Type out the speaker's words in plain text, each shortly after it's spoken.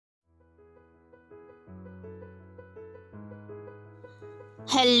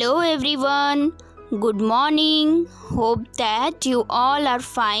Hello everyone, good morning. Hope that you all are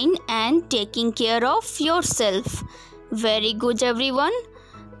fine and taking care of yourself. Very good everyone.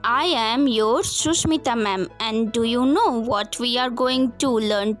 I am your Sushmita ma'am, and do you know what we are going to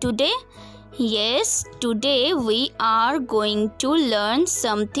learn today? Yes, today we are going to learn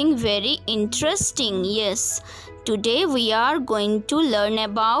something very interesting. Yes, today we are going to learn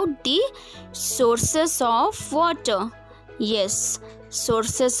about the sources of water. Yes,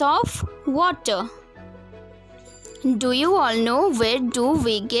 sources of water. Do you all know where do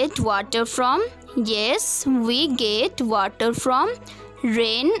we get water from? Yes, we get water from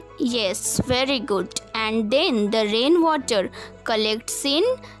rain. Yes, very good. And then the rainwater collects in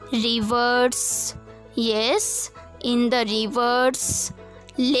rivers. Yes, in the rivers.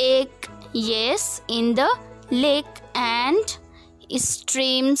 Lake. Yes, in the lake and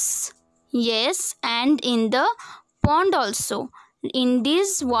streams. Yes, and in the pond also. In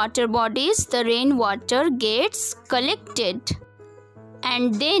these water bodies, the rainwater gets collected.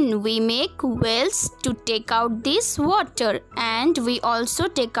 And then we make wells to take out this water. And we also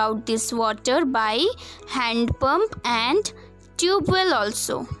take out this water by hand pump and tube well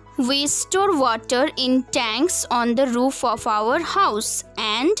also. We store water in tanks on the roof of our house,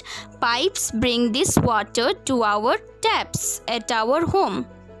 and pipes bring this water to our taps at our home.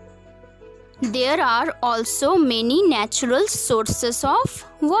 There are also many natural sources of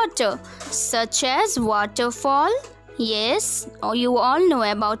water, such as waterfall. Yes, you all know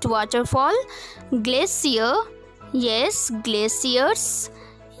about waterfall. Glacier. Yes, glaciers.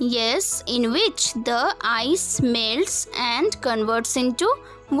 Yes, in which the ice melts and converts into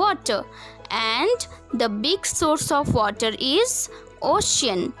water. And the big source of water is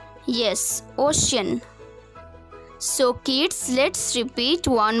ocean. Yes, ocean. So kids, let's repeat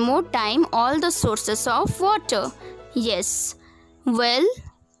one more time all the sources of water. Yes. Well,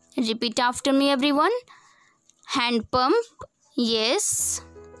 repeat after me everyone. Hand pump. Yes.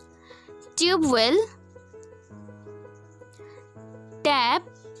 Tube well. Tap.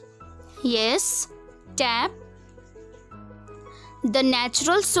 Yes. Tap. The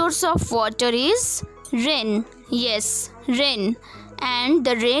natural source of water is rain. Yes, rain. And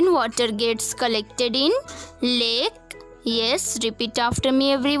the rainwater gets collected in lake. Yes, repeat after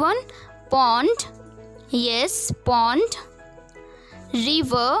me everyone. Pond. Yes, pond.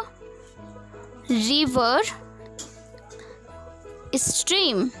 River. River.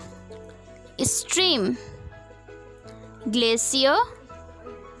 Stream. Stream. Glacier.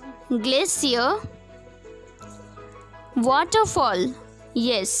 Glacier. Waterfall.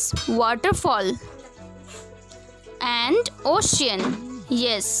 Yes, waterfall. And ocean.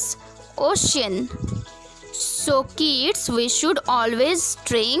 Yes, ocean. So kids, we should always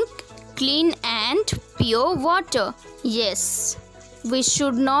drink clean and pure water. Yes, we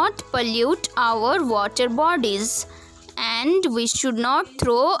should not pollute our water bodies, and we should not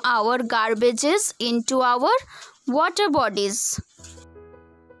throw our garbages into our water bodies.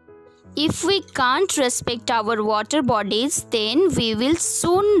 If we can't respect our water bodies, then we will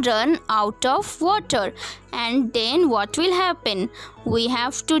soon run out of water. And then what will happen? We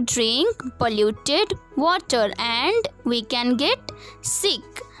have to drink polluted water and we can get sick.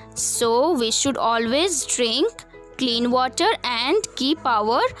 So we should always drink clean water and keep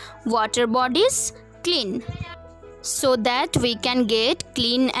our water bodies clean, so that we can get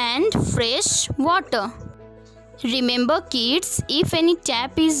clean and fresh water. Remember kids, if any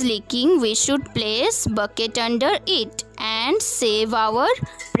tap is leaking, we should place bucket under it and save our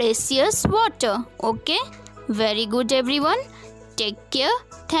precious water. Okay? Very good everyone. Take care.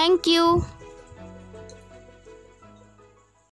 Thank you.